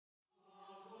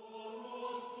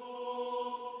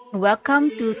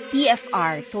Welcome to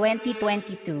TFR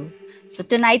 2022. So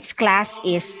tonight's class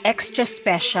is extra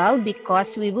special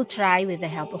because we will try, with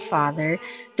the help of Father,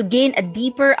 to gain a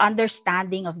deeper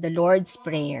understanding of the Lord's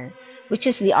Prayer, which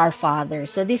is the Our Father.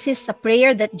 So this is a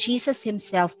prayer that Jesus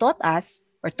himself taught us,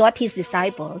 or taught his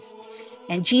disciples,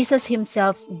 and Jesus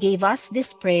himself gave us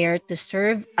this prayer to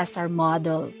serve as our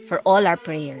model for all our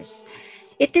prayers.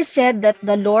 It is said that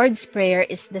the Lord's Prayer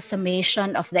is the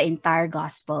summation of the entire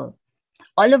gospel.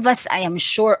 All of us, I am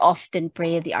sure, often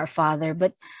pray the Our Father,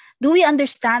 but do we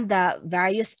understand the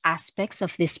various aspects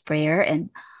of this prayer, and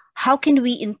how can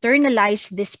we internalize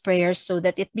this prayer so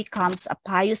that it becomes a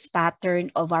pious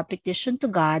pattern of our petition to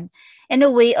God and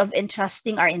a way of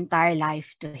entrusting our entire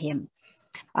life to Him?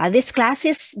 This class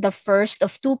is the first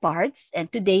of two parts,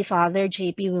 and today Father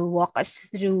JP will walk us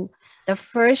through the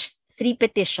first three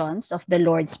petitions of the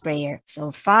Lord's Prayer.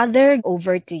 So Father,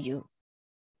 over to you.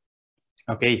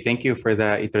 Okay, thank you for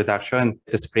the introduction.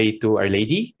 Let's pray to Our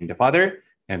Lady, and the Father,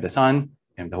 and the Son,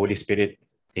 and the Holy Spirit.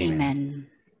 Amen. Amen.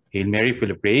 Hail Mary, full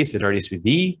of grace, the Lord is with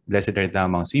thee. Blessed art thou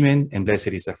amongst women, and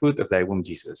blessed is the fruit of thy womb,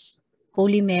 Jesus.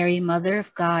 Holy Mary, Mother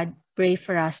of God, pray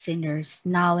for us sinners,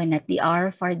 now and at the hour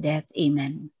of our death.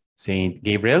 Amen. Saint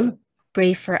Gabriel,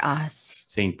 pray for us.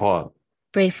 Saint Paul,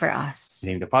 pray for us. in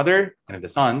the name of the Father, and of the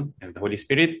Son, and of the Holy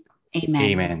Spirit.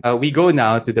 Amen. Amen. We go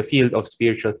now to the field of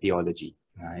spiritual theology.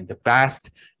 In the past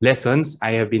lessons,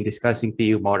 I have been discussing to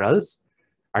you morals.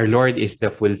 Our Lord is the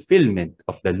fulfillment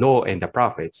of the law and the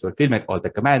prophets, fulfillment of all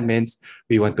the commandments.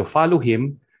 We want to follow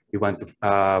Him. We want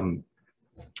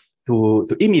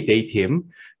to imitate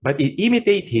Him. But in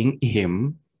imitating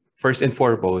Him, first and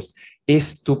foremost,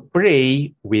 is to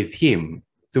pray with Him,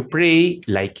 to pray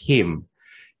like Him.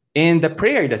 And the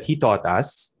prayer that He taught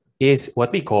us is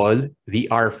what we call the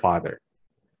Our Father.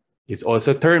 It's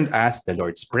also termed as the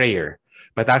Lord's Prayer.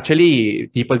 But actually,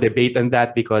 people debate on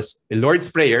that because the Lord's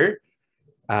Prayer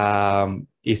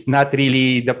is not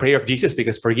really the prayer of Jesus,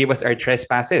 because forgive us our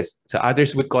trespasses. So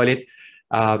others would call it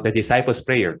the disciples'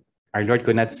 prayer. Our Lord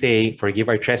could not say, forgive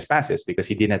our trespasses, because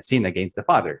He did not sin against the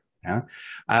Father.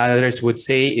 Others would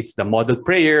say it's the model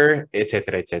prayer,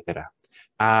 etc., etc.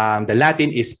 The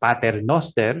Latin is Pater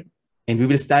Noster, and we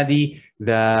will study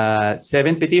the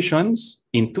 7 petitions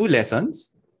in 2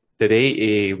 lessons.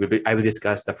 Today, I will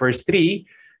discuss the first 3.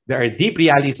 There are deep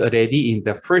realities already in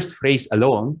the first phrase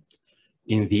alone,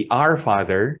 in the Our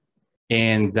Father,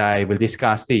 and I will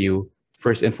discuss to you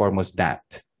first and foremost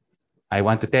that. I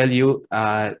want to tell you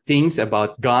things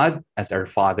about God as our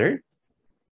Father,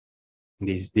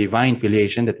 this divine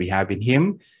filiation that we have in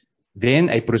Him. Then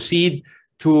I proceed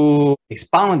to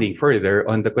expounding further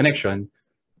on the connection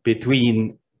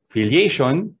between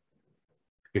filiation.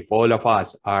 If all of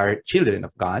us are children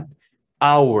of God,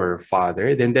 our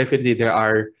Father, then definitely there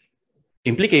are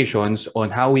implications on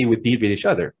how we would deal with each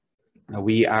other.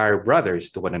 We are brothers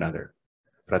to one another,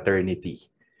 fraternity.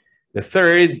 The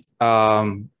third,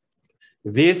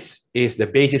 this is the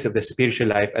basis of the spiritual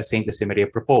life as Saint Josemaria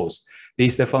proposed.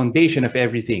 This is the foundation of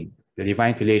everything, the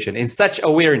divine filiation. And such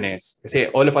awareness, say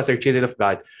all of us are children of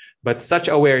God, but such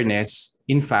awareness,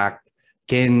 in fact,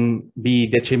 can be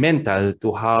detrimental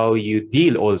to how you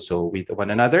deal also with one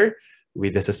another,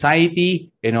 with the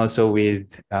society, and also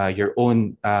with your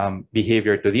own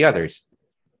behavior to the others.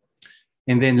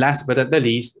 And then last but not the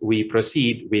least, we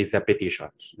proceed with the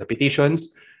petitions. The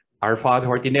petitions, Our Father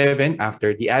who art in heaven,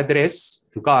 after the address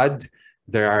to God,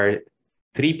 there are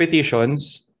 3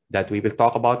 petitions that we will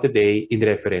talk about today in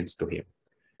reference to Him.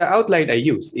 The outline I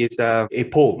used is a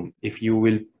poem. If you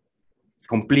will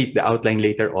complete the outline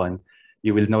later on,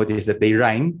 you will notice that they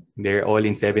rhyme. They're all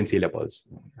in 7 syllables.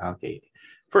 Okay.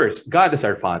 First, God is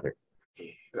our Father.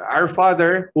 Our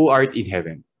Father who art in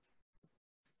heaven.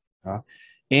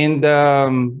 And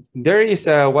there is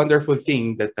a wonderful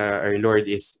thing that our Lord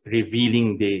is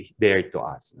revealing there to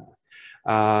us.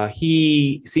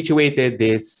 He situated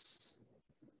this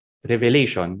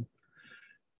revelation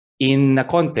in the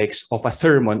context of a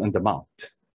Sermon on the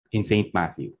Mount in St.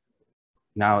 Matthew.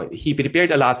 Now, He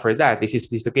prepared a lot for that. This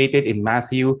is located in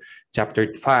Matthew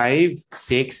chapter 5,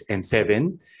 6, and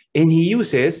 7. And He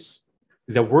uses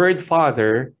the word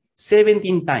Father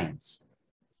 17 times.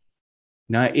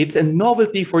 Now, it's a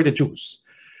novelty for the Jews,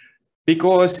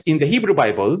 because in the Hebrew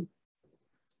Bible,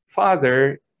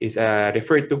 Father is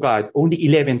referred to God only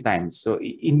 11 times. So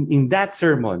in that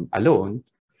sermon alone,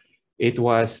 it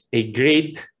was a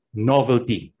great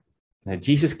novelty. Now,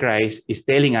 Jesus Christ is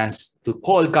telling us to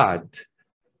call God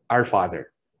our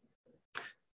Father.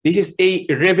 This is a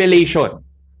revelation.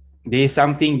 This is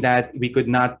something that we could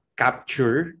not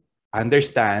capture,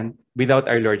 understand without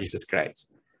our Lord Jesus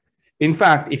Christ. In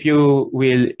fact, if you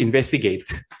will investigate,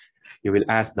 you will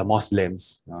ask the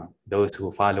Muslims, those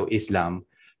who follow Islam,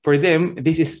 for them,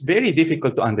 this is very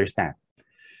difficult to understand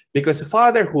because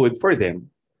fatherhood for them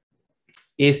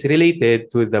is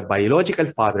related to the biological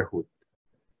fatherhood.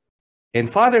 And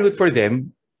fatherhood for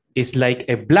them is like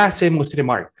a blasphemous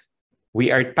remark.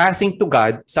 We are passing to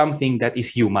God something that is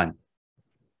human.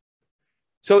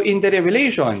 So in the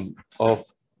revelation of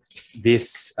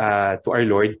this to our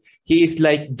Lord, He is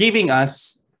like giving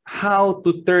us how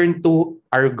to turn to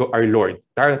our Lord,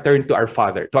 turn to our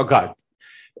Father, to our God,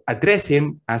 address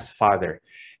Him as Father.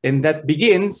 And that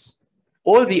begins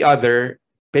all the other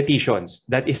petitions.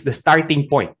 That is the starting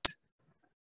point.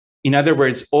 In other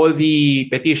words, all the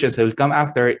petitions that will come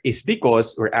after is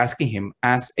because we're asking Him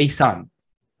as a son.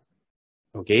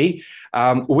 Okay?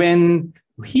 When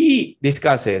He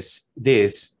discusses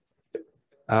this,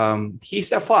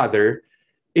 He's a father,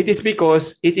 it is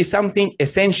because it is something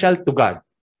essential to God.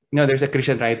 You know, there's a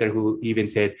Christian writer who even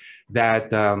said that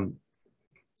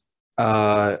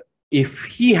if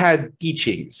he had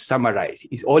teachings summarized,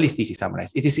 all his teachings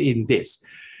summarized, it is in this,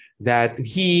 that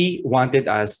he wanted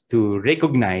us to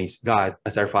recognize God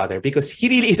as our Father because He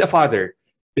really is a Father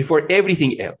before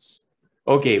everything else.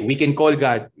 Okay, we can call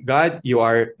God, God, you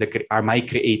are my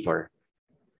creator.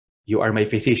 You are my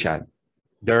physician.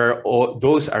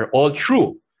 Those are all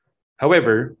true.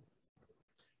 However,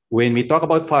 when we talk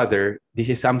about Father, this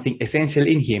is something essential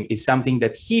in Him. It's something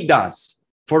that He does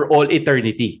for all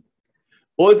eternity.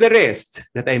 All the rest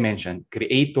that I mentioned,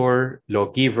 creator,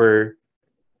 lawgiver,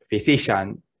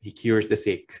 physician, He cures the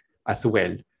sick as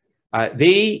well.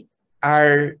 They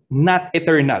are not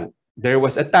eternal. There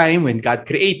was a time when God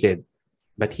created,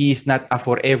 but He is not a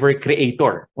forever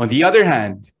creator. On the other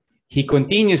hand, He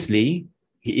continuously,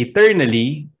 He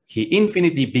eternally, He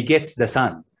infinitely begets the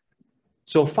Son.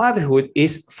 So fatherhood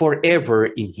is forever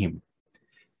in Him.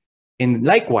 And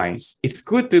likewise, it's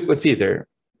good to consider,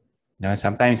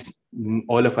 sometimes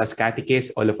all of us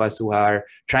catechists, all of us who are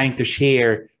trying to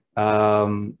share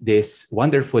these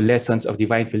wonderful lessons of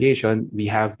divine filiation, we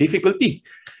have difficulty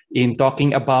in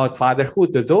talking about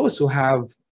fatherhood to those who have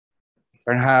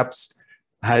perhaps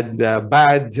had a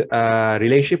bad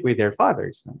relationship with their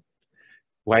fathers.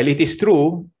 While it is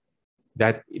true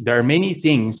that there are many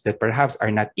things that perhaps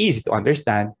are not easy to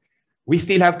understand, we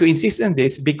still have to insist on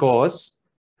this because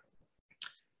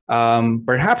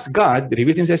perhaps God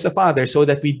reveals Himself as a Father so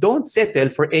that we don't settle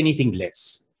for anything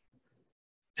less.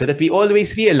 So that we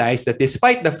always realize that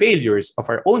despite the failures of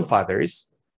our own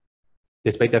fathers,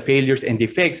 despite the failures and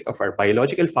defects of our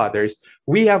biological fathers,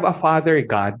 we have a Father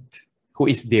God who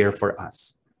is there for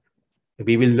us.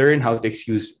 We will learn how to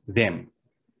excuse them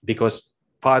because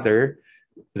God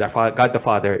the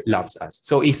Father loves us.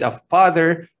 So He's a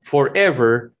Father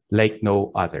forever like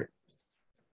no other.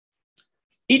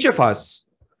 Each of us,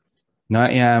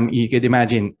 you could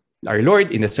imagine our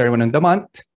Lord in the Sermon on the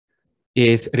Mount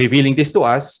is revealing this to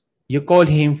us. You call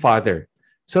Him Father.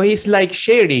 So He's like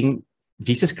sharing,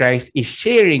 Jesus Christ is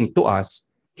sharing to us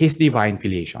His divine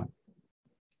filiation.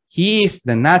 He is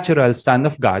the natural Son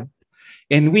of God,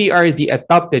 and we are the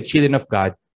adopted children of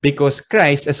God because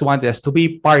Christ has wanted us to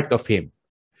be part of Him.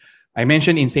 I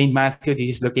mentioned in St. Matthew,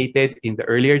 this is located in the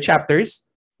earlier chapters,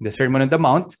 the Sermon on the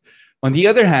Mount. On the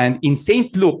other hand, in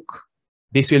St. Luke,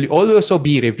 this will also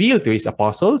be revealed to His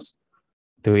apostles,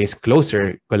 to His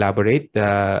closer collaborators,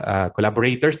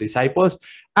 disciples,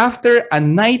 after a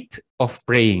night of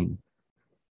praying.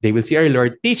 They will see our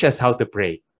Lord teach us how to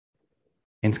pray.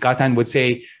 And Scotland would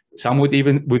say, some would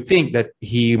think that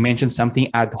He mentioned something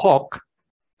ad hoc.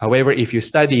 However, if you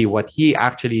study what He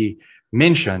actually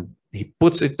mentioned, He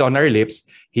puts it on our lips.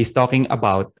 He's talking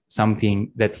about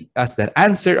something that as the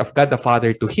answer of God the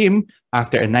Father to Him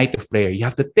after a night of prayer. You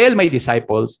have to tell my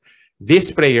disciples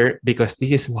this prayer because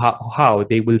this is how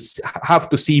they will have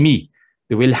to see me.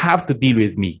 They will have to deal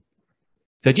with me.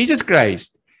 So Jesus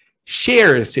Christ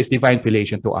shares His divine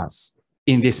filiation to us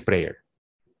in this prayer.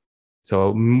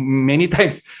 So many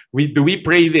times we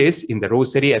pray this in the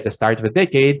Rosary at the start of the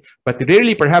decade, but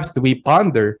rarely perhaps do we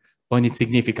ponder on its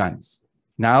significance.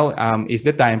 Now is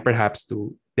the time perhaps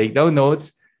to take down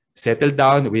notes, settle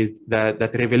down with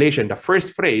that revelation. The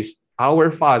first phrase,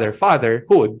 our Father,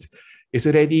 fatherhood, is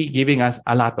already giving us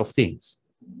a lot of things.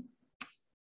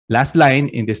 Last line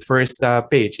in this first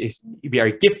page is, we are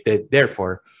gifted,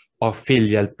 therefore, of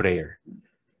filial prayer.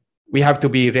 We have to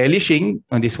be relishing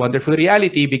on this wonderful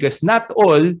reality because not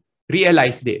all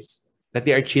realize this, that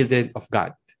they are children of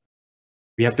God.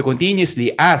 We have to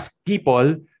continuously ask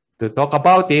people to talk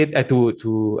about it,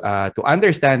 to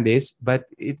understand this, but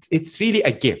it's really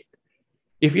a gift.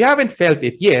 If you haven't felt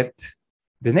it yet,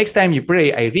 the next time you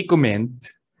pray, I recommend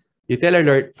you tell our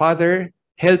Lord, Father,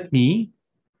 help me,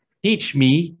 teach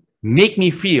me, make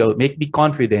me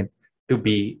confident to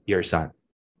be your son.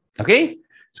 Okay?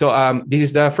 So this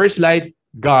is the first slide,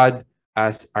 God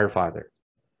as our Father.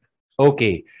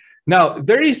 Okay. Now,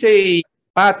 there is a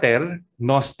pater,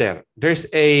 noster. There's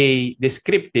a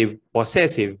descriptive,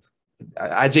 possessive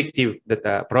adjective,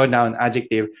 that pronoun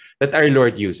adjective that our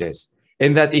Lord uses,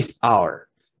 and that is our.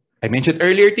 I mentioned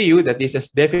earlier to you that this has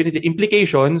definite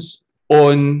implications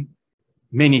on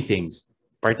many things,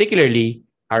 particularly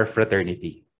our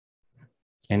fraternity.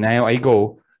 And now I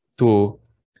go to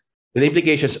the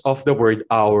implications of the word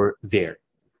our there.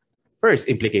 First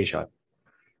implication,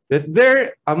 that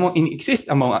there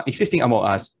existing among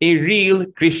us a real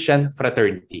Christian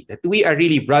fraternity, that we are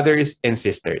really brothers and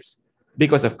sisters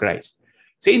because of Christ.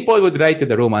 St. Paul would write to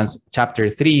the Romans chapter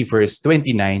 3, verse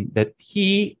 29, that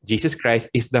he, Jesus Christ,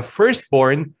 is the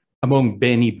firstborn among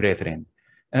many brethren.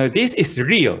 This is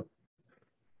real.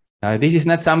 This is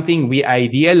not something we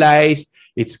idealize.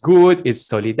 It's good. It's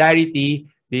solidarity.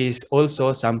 This is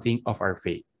also something of our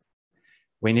faith.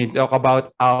 When you talk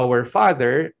about our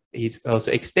Father, it's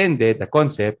also extended the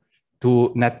concept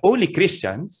to not only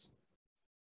Christians,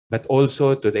 but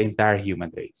also to the entire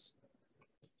human race.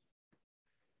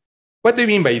 What do you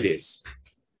mean by this?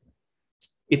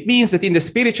 It means that in the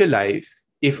spiritual life,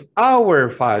 if our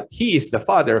Father, He is the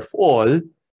Father of all,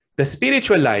 the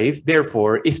spiritual life,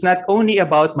 therefore, is not only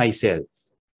about myself.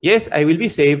 Yes, I will be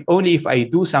saved only if I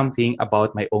do something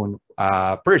about my own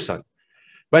person.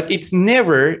 But it's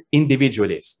never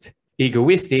individualist,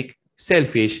 egoistic,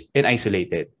 selfish, and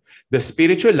isolated. The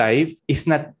spiritual life is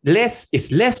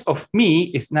less of me,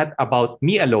 it's not about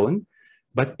me alone,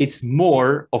 but it's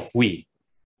more of we.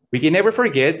 We can never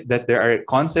forget that there are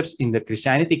concepts in the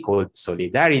Christianity called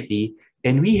solidarity,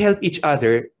 and we help each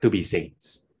other to be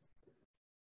saints.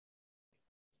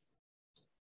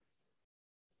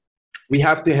 We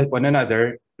have to help one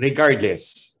another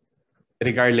regardless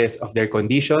of their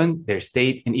condition, their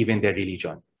state, and even their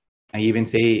religion. I even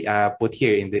say, put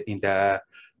here in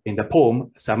the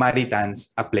poem,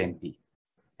 Samaritans aplenty.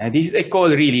 And this is a call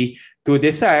really to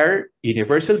desire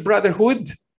universal brotherhood,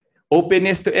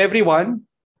 openness to everyone,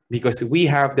 because we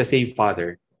have the same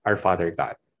Father, our Father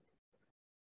God.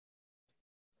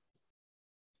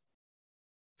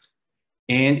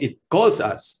 And it calls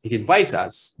us, it invites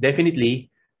us, definitely,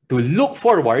 to look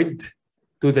forward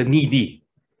to the needy.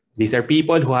 These are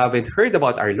people who haven't heard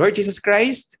about our Lord Jesus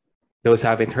Christ. Those who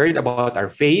haven't heard about our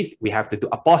faith, we have to do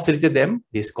apostolate to them.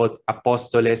 This is called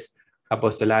apostolado,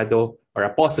 or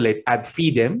apostolate ad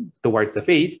fidem, towards the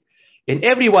faith. And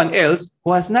everyone else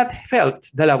who has not felt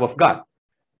the love of God.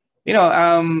 You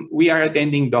know, we are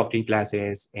attending doctrine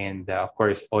classes, and of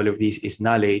course, all of this is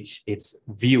knowledge. It's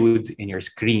viewed in your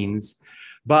screens.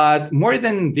 But more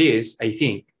than this, I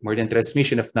think, more than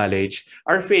transmission of knowledge,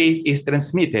 our faith is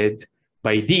transmitted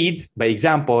by deeds, by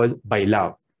example, by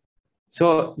love.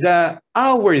 So the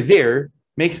hour there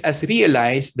makes us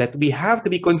realize that we have to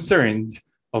be concerned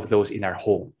of those in our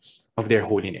homes, of their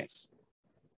holiness.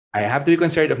 I have to be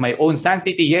concerned of my own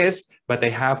sanctity, yes, but I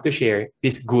have to share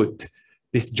this good,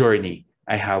 this journey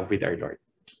I have with our Lord.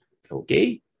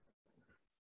 Okay?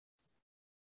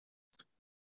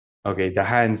 Okay, the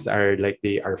hands are like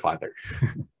our Father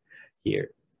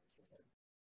here.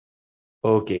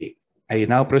 Okay, I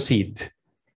now proceed.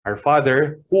 Our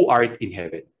Father, who art in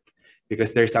heaven,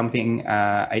 because there's something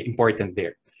important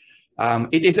there.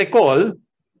 It is a call,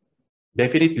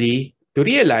 definitely, to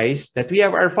realize that we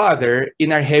have our Father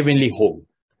in our heavenly home.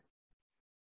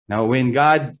 Now, when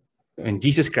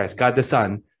Jesus Christ, God the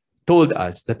Son, told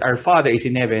us that our Father is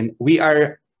in heaven, we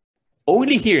are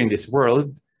only here in this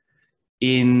world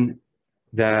in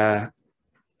the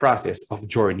process of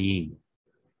journeying.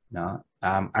 No?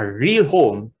 Our real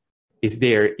home is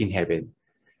there in heaven.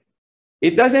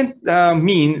 It doesn't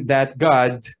mean that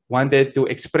God wanted to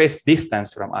express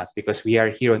distance from us because we are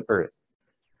here on earth.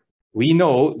 We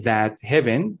know that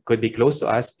heaven could be close to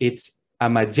us. It's a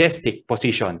majestic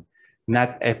position,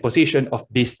 not a position of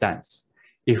distance.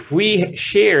 If we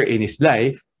share in His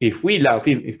life, if we love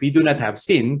Him, if we do not have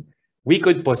sin, we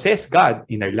could possess God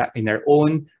in our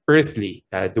own earthly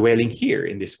dwelling here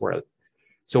in this world.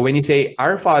 So when you say,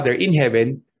 our Father in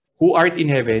heaven, who art in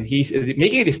heaven, He's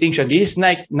making a distinction. He's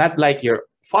not like your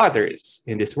fathers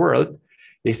in this world.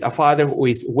 He's a Father who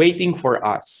is waiting for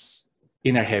us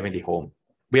in our heavenly home.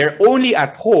 We are only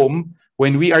at home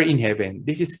when we are in heaven.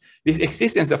 This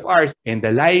existence of ours and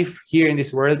the life here in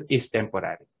this world is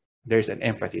temporary. There's an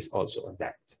emphasis also on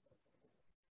that.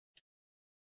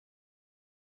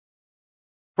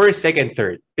 First, second,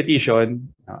 third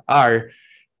petition are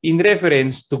in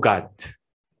reference to God.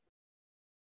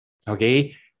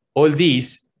 Okay? All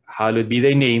these, hallowed be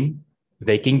thy name,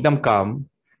 thy kingdom come,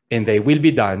 and thy will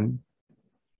be done,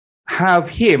 have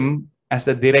him as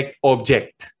a direct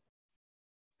object,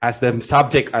 as the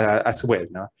subject as well.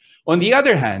 No? On the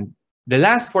other hand, the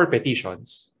last four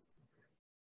petitions,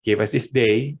 give us this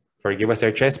day, forgive us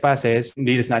our trespasses,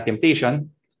 lead us not temptation,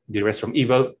 deliver us from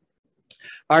evil,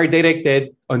 are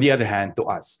directed, on the other hand, to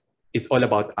us. It's all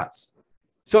about us.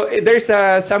 So there's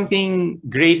something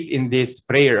great in this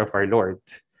prayer of our Lord,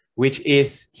 which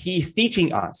is He is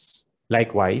teaching us,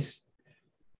 likewise,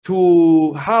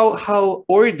 to how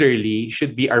orderly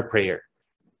should be our prayer.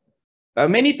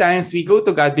 Many times we go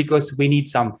to God because we need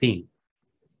something.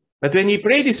 But when we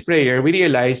pray this prayer, we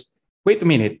realize, wait a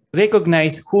minute,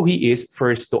 recognize who He is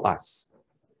first to us.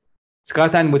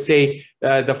 Scotland would say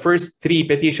the first three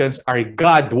petitions are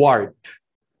Godward,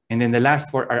 and then the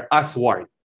last four are usward.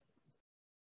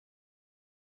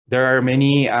 There are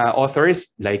many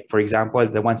authors, like, for example,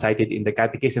 the one cited in the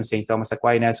Catechism, St. Thomas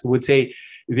Aquinas, who would say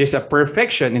there's a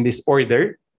perfection in this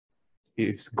order.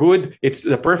 It's good. It's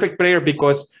the perfect prayer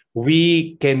because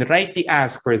we can rightly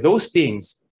ask for those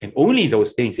things and only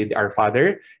those things in our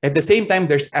Father. At the same time,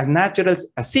 there's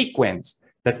a sequence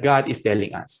that God is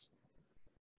telling us.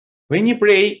 When you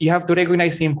pray, you have to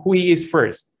recognize Him, who He is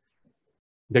first.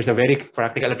 There's a very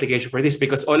practical application for this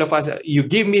because all of us, you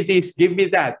give me this, give me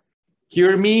that.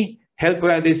 Cure me, help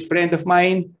this friend of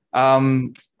mine,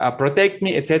 protect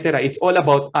me, etc. It's all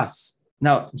about us.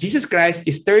 Now, Jesus Christ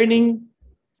is turning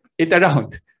it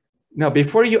around. Now,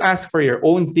 before you ask for your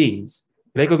own things,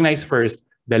 recognize first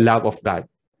the love of God,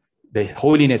 the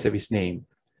holiness of His name,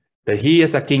 that He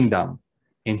has a kingdom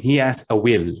and He has a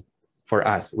will for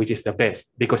us, which is the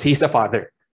best, because He's a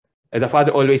Father. And the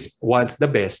Father always wants the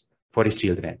best for His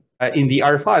children. In the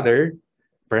Our Father,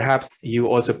 perhaps you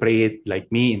also pray it like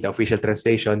me in the official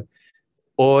translation,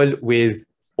 all with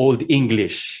Old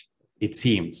English, it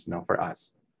seems, no, for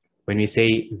us. When we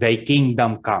say, thy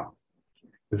kingdom come,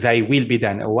 thy will be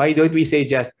done. Why don't we say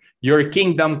just, your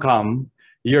kingdom come,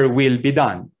 your will be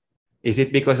done? Is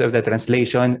it because of the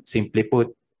translation? Simply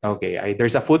put, okay,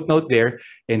 there's a footnote there,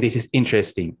 and this is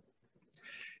interesting.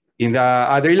 In the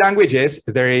other languages,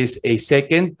 there is a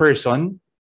second person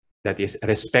that is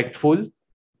respectful,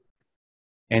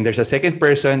 and there's a second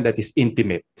person that is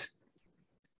intimate.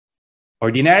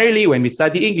 Ordinarily, when we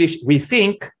study English, we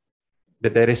think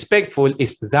that the respectful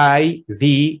is thy,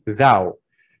 thee, thou.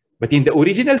 But in the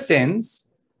original sense,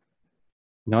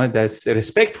 no, the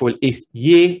respectful is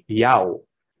ye, yao.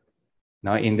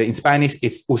 Now, in Spanish,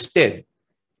 it's usted.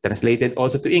 Translated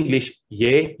also to English,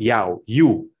 ye, yao,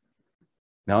 you.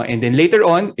 No? And then later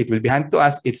on, it will be handed to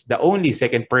us, it's the only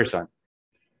second person.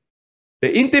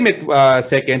 The intimate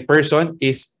second person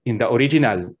is, in the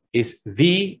original, is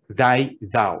thee, thy,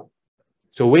 thou.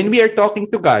 So when we are talking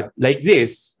to God like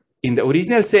this, in the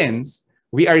original sense,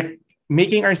 we are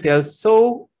making ourselves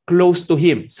so close to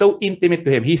Him, so intimate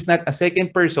to Him. He's not a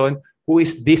second person who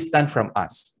is distant from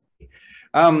us.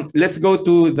 Let's go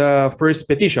to the first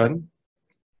petition.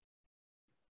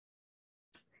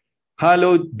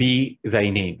 Hallowed be thy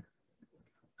name.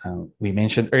 We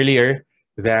mentioned earlier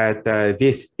that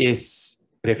this is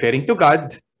referring to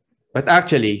God, but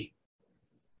actually,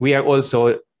 we are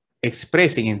also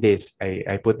expressing in this,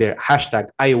 I put there, hashtag,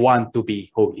 I want to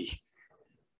be holy.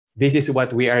 This is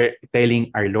what we are telling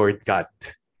our Lord God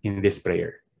in this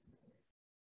prayer.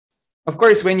 Of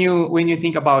course, when you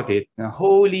think about it,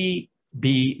 holy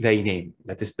be thy name.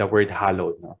 That is the word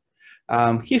hallowed. No?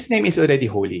 His name is already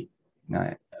holy.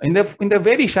 In the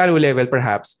very shallow level,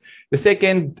 perhaps, the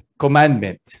second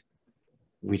commandment,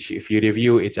 which if you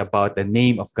review, it's about the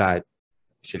name of God.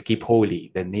 You shall keep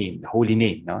holy, the name, the holy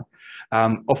name. No?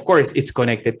 Of course, it's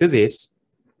connected to this,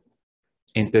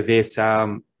 into this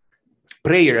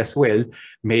prayer as well.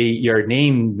 May your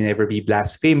name never be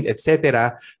blasphemed,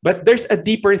 etc. But there's a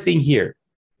deeper thing here.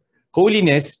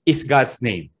 Holiness is God's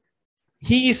name.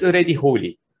 He is already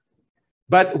holy.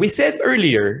 But we said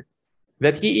earlier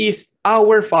that He is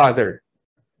our Father.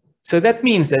 So that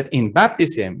means that in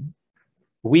baptism,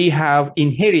 we have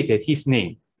inherited His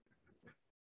name.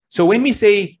 So when we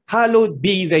say, hallowed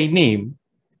be thy name,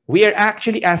 we are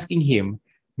actually asking Him,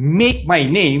 make my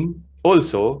name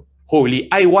also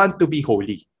holy. I want to be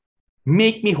holy.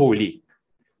 Make me holy.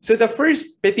 So the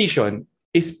first petition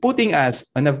is putting us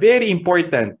on a very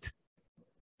important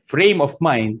frame of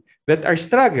mind that our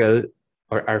struggle,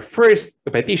 or our first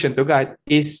petition to God,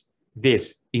 is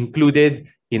this, included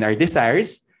in our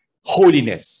desires,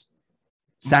 holiness,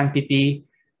 sanctity,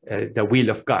 the will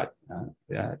of God.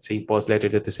 St. Paul's letter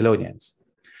to the Thessalonians.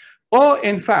 Or,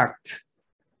 in fact,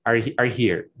 are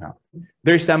here. Now,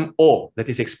 there's some awe that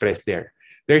is expressed there.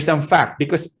 There's some fact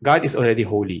because God is already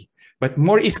holy. But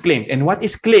more is claimed. And what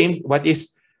is claimed, what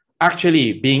is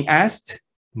actually being asked?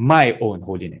 My own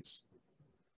holiness.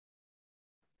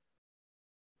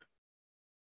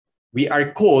 We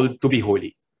are called to be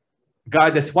holy.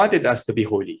 God has wanted us to be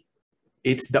holy.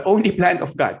 It's the only plan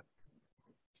of God.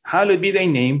 Hallowed be thy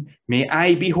name. May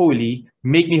I be holy.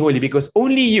 Make me holy because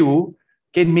only you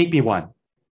can make me one.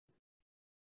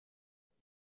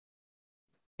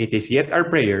 It is yet our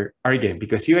prayer, again,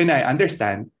 because you and I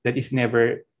understand that it's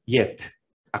never yet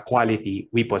a quality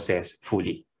we possess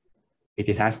fully. It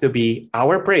has to be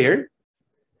our prayer.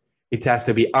 It has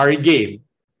to be our game.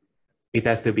 It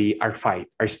has to be our fight,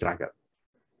 our struggle.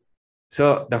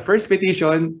 So the first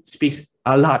petition speaks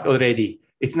a lot already.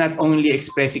 It's not only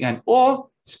expressing an awe,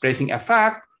 expressing a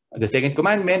fact, the second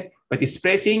commandment, but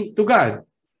expressing to God,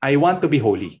 I want to be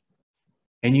holy.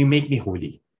 And you make me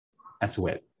holy as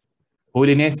well.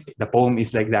 Holiness, the poem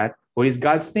is like that. What is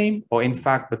God's name? Oh, in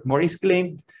fact, but more is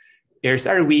claimed. Heirs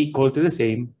are we, called to the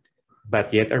same,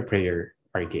 but yet our prayer,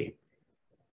 our game.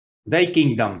 Thy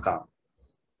kingdom come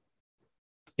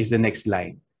is the next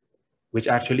line, which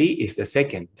actually is the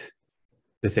second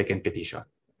petition.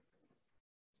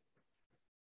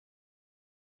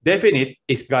 Definite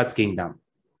is God's kingdom.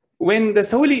 When the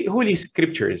Holy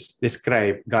Scriptures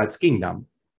describe God's kingdom,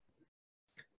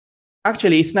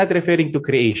 actually it's not referring to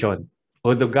creation,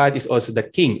 although God is also the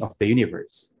king of the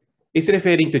universe. It's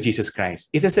referring to Jesus Christ.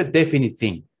 It is a definite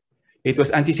thing. It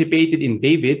was anticipated in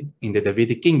David, in the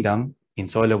Davidic kingdom, in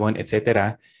Solomon,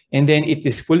 etc. And then it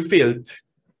is fulfilled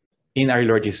in our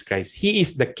Lord Jesus Christ. He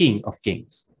is the King of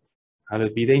kings.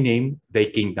 Hallowed be thy name, thy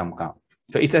kingdom come.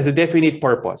 So it has a definite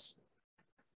purpose.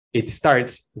 It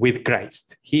starts with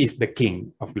Christ. He is the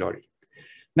King of glory.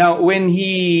 Now, when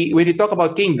you talk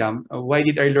about kingdom, why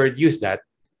did our Lord use that?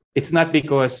 It's not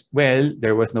because, well,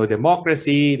 there was no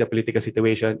democracy, the political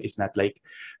situation is not like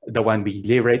the one we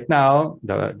live right now,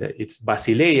 it's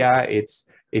Basileia,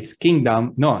 it's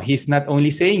kingdom. No, he's not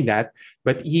only saying that,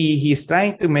 but he's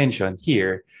trying to mention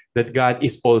here that God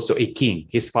is also a king.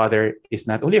 His father is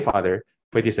not only a father,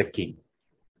 but is a king.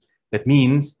 That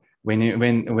means when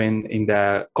in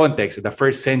the context of the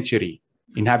first century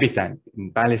inhabitant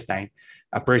in Palestine,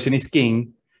 a person is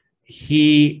king,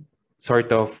 he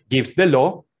sort of gives the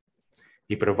law,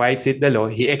 he provides it the law,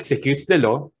 he executes the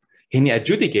law, and he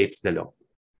adjudicates the law.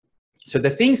 So the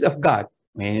things of God,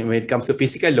 when it comes to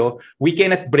physical law, we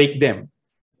cannot break them.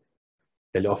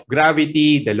 The law of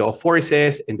gravity, the law of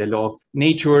forces, and the law of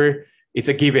nature, it's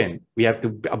a given. We have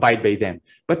to abide by them.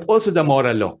 But also the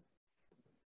moral law.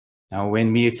 Now,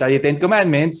 when we study the Ten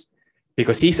Commandments,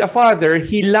 because he's a father,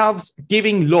 he loves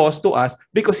giving laws to us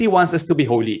because he wants us to be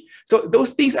holy. So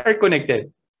those things are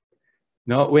connected.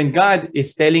 No, when God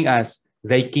is telling us,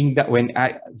 thy kingdom, when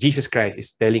Jesus Christ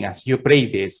is telling us, you pray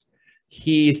this,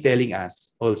 he is telling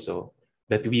us also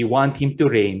that we want him to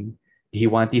reign. He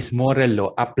wants his moral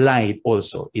law applied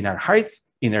also in our hearts,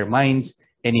 in our minds,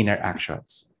 and in our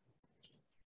actions.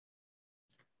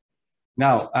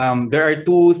 Now, there are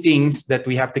two things that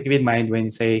we have to keep in mind when you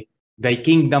say, thy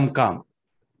kingdom come.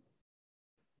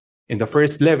 In the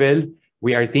first level,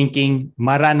 we are thinking,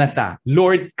 Maranatha,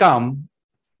 Lord, come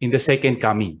in the second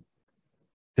coming.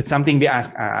 That's something we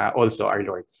ask also our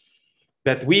Lord.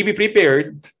 That we be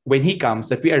prepared when he comes,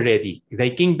 that we are ready. Thy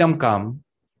kingdom come.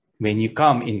 When you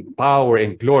come in power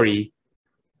and glory,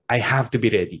 I have to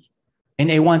be ready.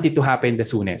 And I want it to happen the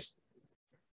soonest.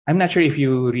 I'm not sure if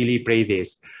you really pray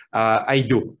this. I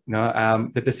do. No?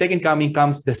 That the second coming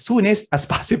comes the soonest as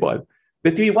possible.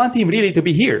 That we want him really to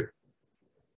be here.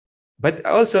 But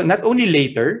also, not only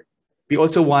later, we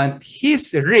also want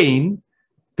his reign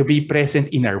to be present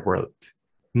in our world.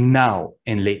 Now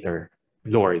and later,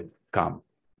 Lord, come.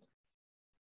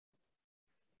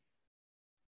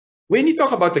 When you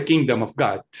talk about the kingdom of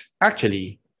God,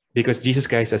 actually, because Jesus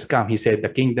Christ has come, he said, the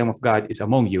kingdom of God is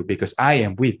among you because I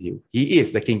am with you. He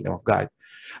is the kingdom of God.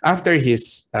 After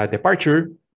his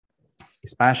departure,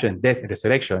 his passion, death, and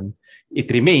resurrection, it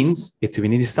remains, it's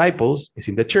within his disciples, it's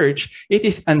in the church, it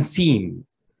is unseen.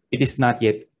 It is not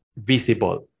yet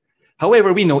visible.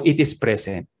 However, we know it is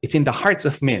present. It's in the hearts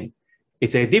of men.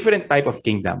 It's a different type of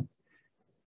kingdom.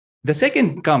 The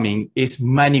second coming is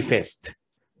manifest.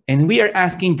 And we are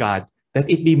asking God that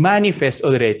it be manifest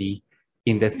already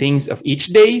in the things of each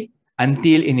day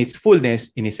until in its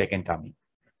fullness in his second coming.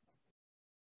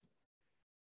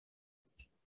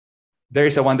 There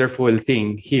is a wonderful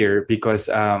thing here because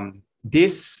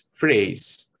this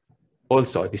phrase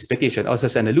also, this petition, also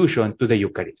is an allusion to the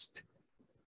Eucharist.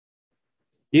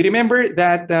 You remember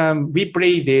that we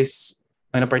pray this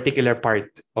on a particular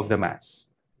part of the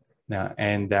Mass.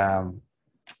 And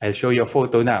I'll show you a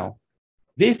photo now.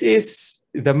 This is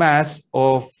the Mass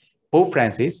of Pope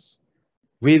Francis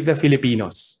with the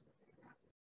Filipinos.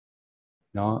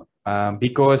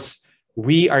 Because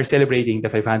we are celebrating the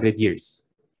 500 years.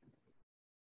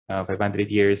 500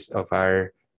 years of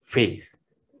our faith.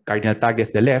 Cardinal Tagle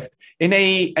the left. And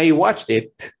I watched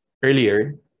it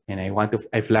earlier, and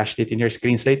I flashed it in your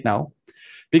screens right now,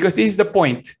 because this is the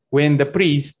point when the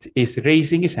priest is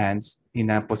raising his hands in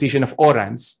a position of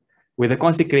orans with the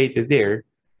consecrated there,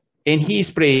 and he is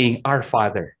praying, Our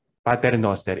Father, Pater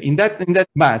Noster. In that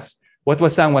Mass, what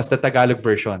was sung was the Tagalog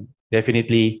version.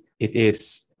 Definitely, it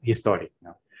is historic.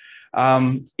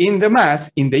 In the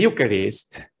Mass, in the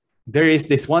Eucharist, there is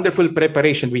this wonderful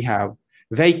preparation we have,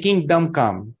 Thy kingdom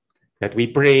come, that we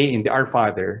pray in the Our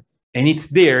Father, and it's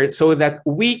there so that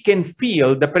we can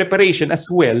feel the preparation as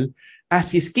well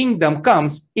as His kingdom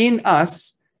comes in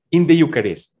us in the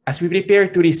Eucharist, as we prepare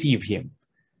to receive Him.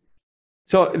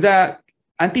 So the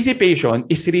anticipation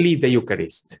is really the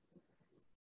Eucharist.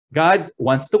 God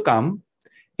wants to come,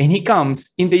 and He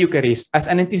comes in the Eucharist as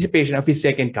an anticipation of His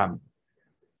second coming.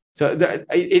 So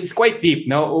it's quite deep.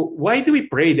 Now, why do we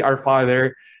pray the Our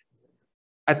Father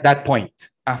at that point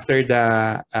after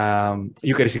the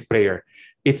Eucharistic prayer?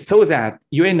 It's so that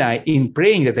you and I, in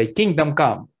praying that Thy kingdom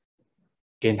come,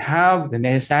 can have the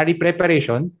necessary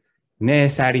preparation,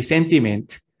 necessary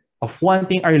sentiment of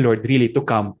wanting our Lord really to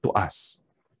come to us.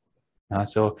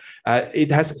 So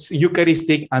it has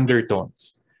Eucharistic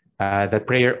undertones, the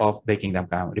prayer of Thy kingdom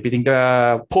come. Repeating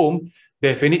the poem,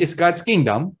 definite is God's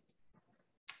kingdom.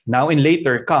 Now and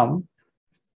later come,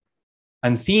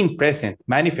 unseen, present,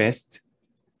 manifest,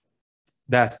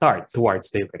 the start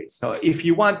towards the Eucharist. So if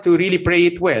you want to really pray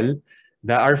it well,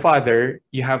 the Our Father,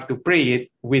 you have to pray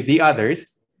it with the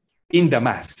others in the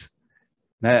Mass.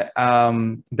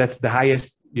 That's the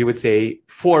highest, you would say,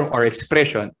 form or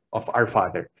expression of Our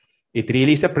Father. It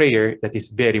really is a prayer that is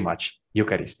very much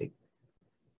Eucharistic.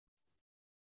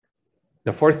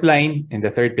 The fourth line in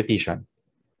the third petition.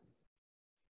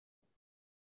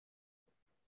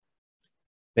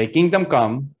 Thy kingdom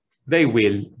come, Thy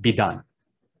will be done.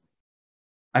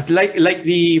 As like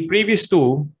the previous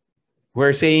two,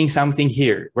 we're saying something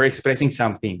here. We're expressing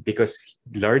something because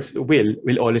Lord's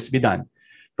will always be done.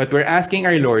 But we're asking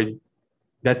our Lord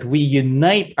that we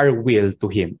unite our will to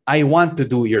Him. I want to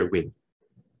do your will.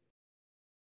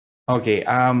 Okay,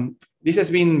 this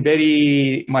has been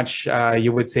very much,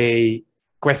 you would say,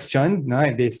 questioned,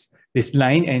 this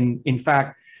line. And in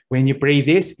fact, when you pray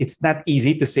this, it's not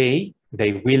easy to say,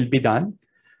 Thy will be done.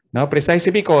 No,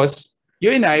 precisely because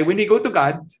you and I, when we go to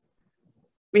God,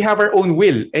 we have our own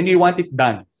will and we want it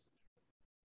done.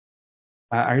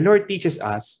 Our Lord teaches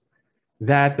us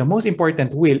that the most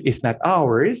important will is not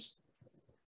ours,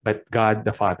 but God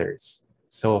the Father's.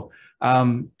 So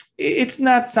it's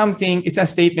not something, it's a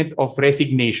statement of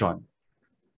resignation.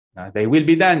 They will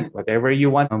be done. Whatever you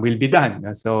want will be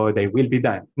done. So they will be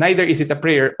done. Neither is it a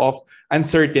prayer of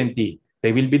uncertainty.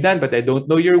 They will be done, but I don't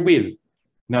know your will.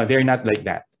 No, they're not like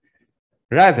that.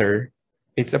 Rather,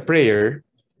 it's a prayer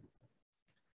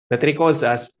that recalls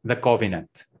us the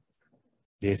covenant.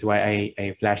 This is why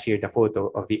I flashed here the photo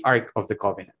of the Ark of the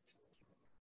Covenant.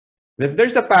 That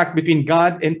there's a pact between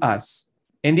God and us,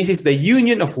 and this is the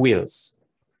union of wills.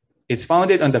 It's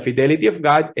founded on the fidelity of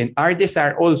God and our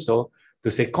desire also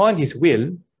to second His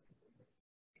will.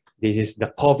 This is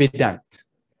the covenant.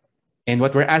 And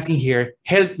what we're asking here,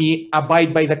 help me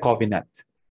abide by the covenant.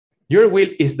 Your will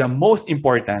is the most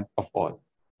important of all.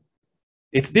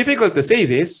 It's difficult to say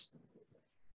this,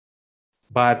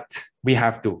 but we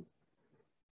have to.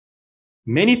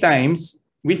 Many times,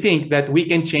 we think that we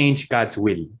can change God's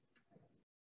will.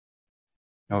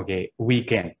 Okay, we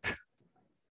can't.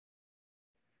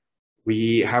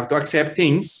 We have to accept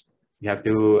things. We have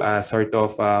to sort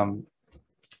of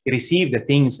receive the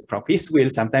things from His will.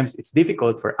 Sometimes it's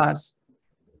difficult for us.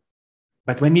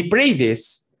 But when we pray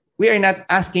this, we are not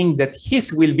asking that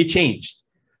His will be changed.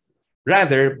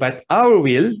 Rather, but our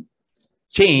will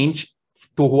change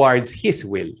towards His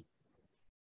will.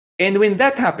 And when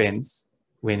that happens,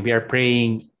 when we are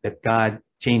praying that God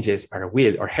changes our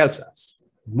will or helps us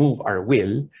move our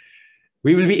will,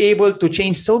 we will be able to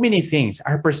change so many things,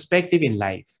 our perspective in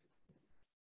life.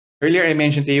 Earlier, I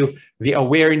mentioned to you, the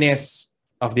awareness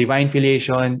of divine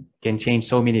filiation can change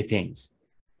so many things.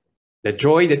 The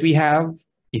joy that we have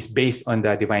is based on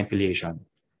the divine filiation.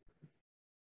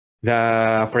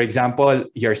 For example,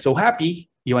 you're so happy,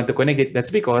 you want to connect it.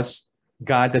 That's because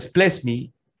God has blessed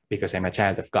me because I'm a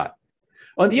child of God.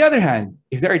 On the other hand,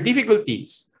 if there are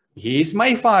difficulties, He is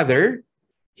my Father,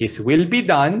 His will be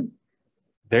done,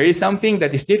 There is something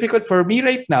that is difficult for me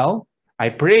right now. I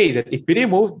pray that it be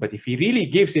removed, but if he really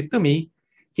gives it to me,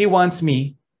 he wants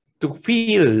me to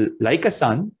feel like a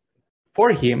son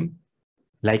for him,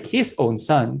 like his own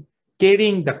son,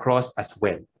 carrying the cross as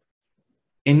well.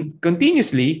 And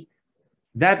continuously,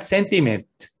 that sentiment,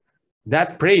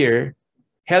 that prayer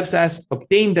helps us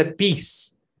obtain that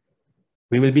peace.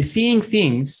 We will be seeing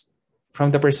things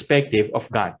from the perspective of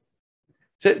God.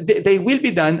 So they will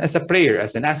be done as a prayer,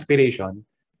 as an aspiration,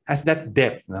 has that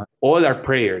depth. No? All our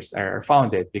prayers are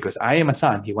founded because I am a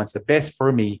son. He wants the best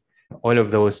for me. All of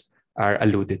those are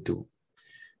alluded to.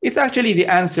 It's actually the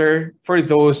answer for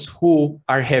those who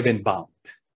are heaven-bound.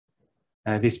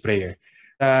 This prayer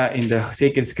in the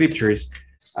sacred scriptures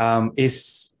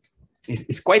is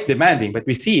quite demanding, but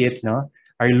we see it. No,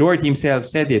 our Lord Himself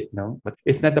said it. No, but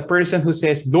it's not the person who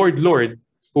says, "Lord, Lord,"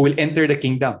 who will enter the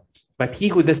kingdom, but he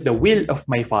who does the will of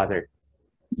my Father.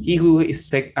 He who is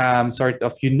sort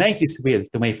of unites his will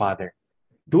to my Father,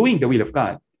 doing the will of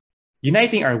God,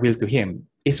 uniting our will to Him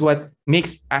is what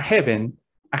makes a heaven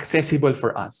accessible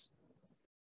for us.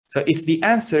 So it's the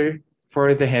answer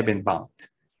for the heaven-bound.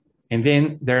 And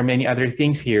then there are many other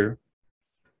things here,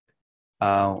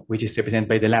 which is represented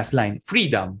by the last line,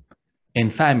 freedom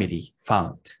and family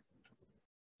found.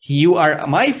 You are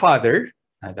my Father,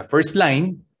 the first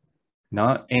line,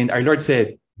 no? And our Lord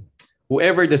said,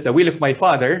 whoever does the will of my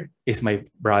Father is my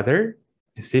brother,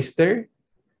 sister,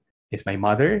 is my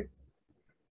mother.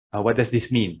 What does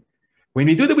this mean? When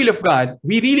we do the will of God,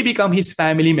 we really become His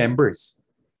family members.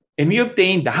 And we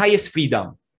obtain the highest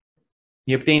freedom.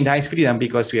 We obtain the highest freedom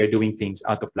because we are doing things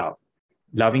out of love,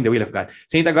 loving the will of God.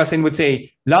 St. Augustine would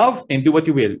say, love and do what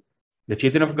you will. The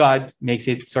children of God makes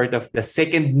it sort of the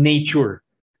second nature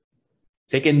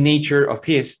of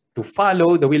His to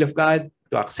follow the will of God,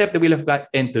 to accept the will of God,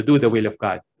 and to do the will of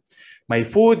God. My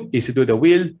food is to do the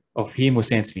will of Him who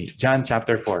sends me. John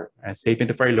chapter 4, a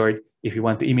statement of our Lord, if you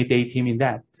want to imitate Him in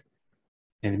that.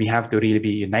 And we have to really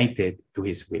be united to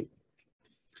His will.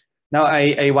 Now,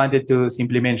 I wanted to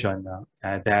simply mention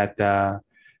that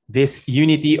this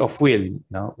unity of will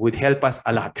would help us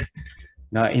a lot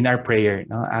in our prayer.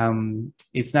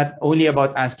 It's not only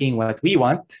about asking what we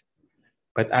want,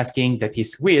 but asking that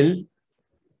His will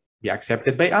be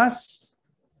accepted by us,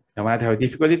 no matter how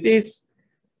difficult it is,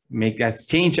 make us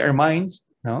change our minds.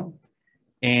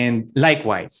 And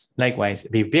likewise,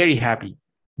 be very happy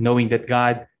knowing that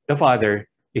God, the Father,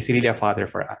 is really a Father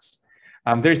for us.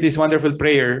 There's this wonderful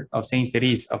prayer of Saint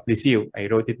Therese of Lisieux. I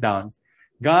wrote it down.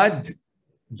 God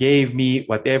gave me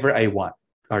whatever I want,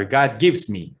 or God gives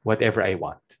me whatever I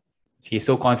want. She is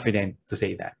so confident to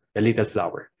say that, the little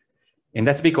flower. And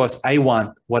that's because I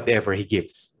want whatever He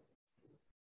gives.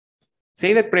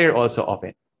 Say that prayer also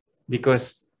often,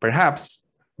 because perhaps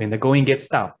when the going gets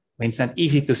tough, when it's not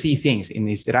easy to see things in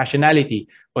its rationality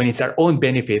or in its our own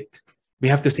benefit, we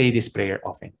have to say this prayer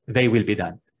often. Thy will be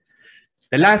done.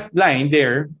 The last line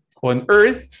there, on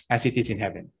earth as it is in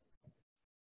heaven.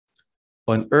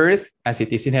 On earth as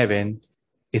it is in heaven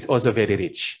is also very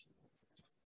rich.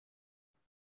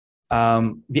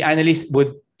 The analyst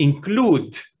would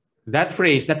include that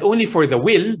phrase not only for the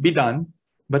will be done,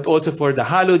 but also for the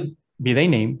hallowed be thy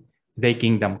name, thy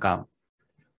kingdom come.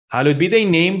 Hallowed be thy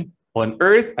name on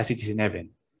earth as it is in heaven.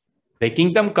 Thy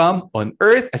kingdom come on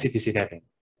earth as it is in heaven.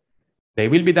 Thy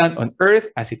will be done on earth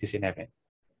as it is in heaven.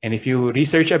 And if you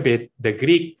research a bit, the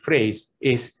Greek phrase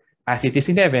is as it is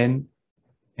in heaven,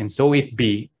 and so it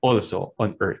be also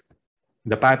on earth.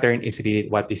 The pattern is really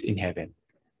what is in heaven.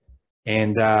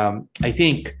 And I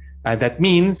think that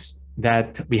means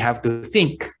that we have to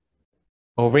think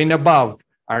over and above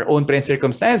our own present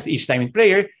circumstance each time in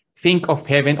prayer, think of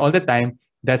heaven all the time.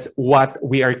 That's what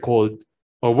we are called,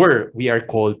 or where we are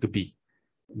called to be.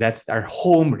 That's our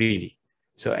home, really.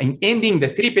 So in ending the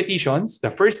three petitions,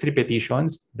 the first three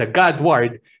petitions, the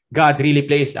Godward, God really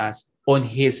placed us on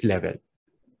His level.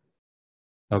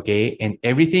 Okay? And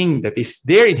everything that is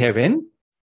there in heaven,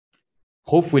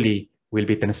 hopefully, will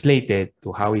be translated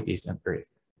to how it is on earth.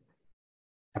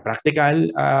 A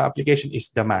practical application is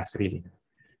the Mass, really,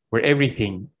 where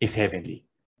everything is heavenly.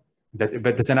 But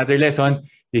that's another lesson.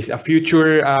 This is a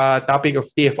future topic of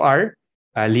TFR,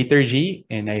 liturgy,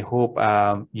 and I hope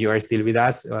you are still with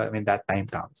us when that time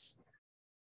comes.